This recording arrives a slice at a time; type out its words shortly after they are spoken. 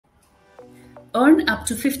Earn up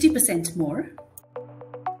to 50% more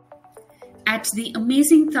at the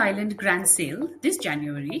amazing Thailand Grand Sale this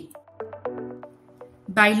January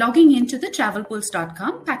by logging into the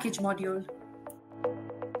travelpulse.com package module.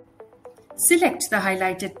 Select the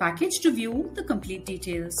highlighted package to view the complete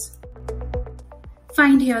details.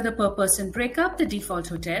 Find here the per person breakup, the default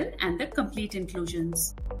hotel, and the complete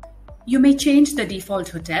inclusions. You may change the default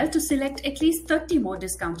hotel to select at least 30 more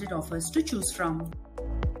discounted offers to choose from.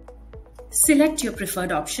 Select your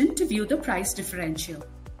preferred option to view the price differential.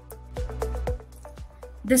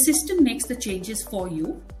 The system makes the changes for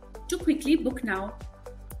you to quickly book now.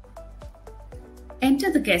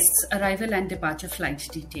 Enter the guest's arrival and departure flight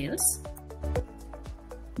details.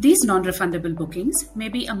 These non-refundable bookings may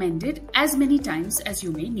be amended as many times as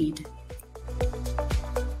you may need.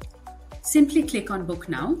 Simply click on Book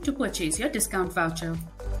Now to purchase your discount voucher.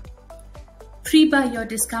 Pre-buy your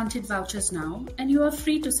discounted vouchers now and you are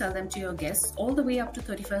free to sell them to your guests all the way up to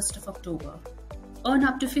 31st of October. Earn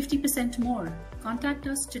up to 50% more. Contact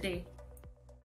us today.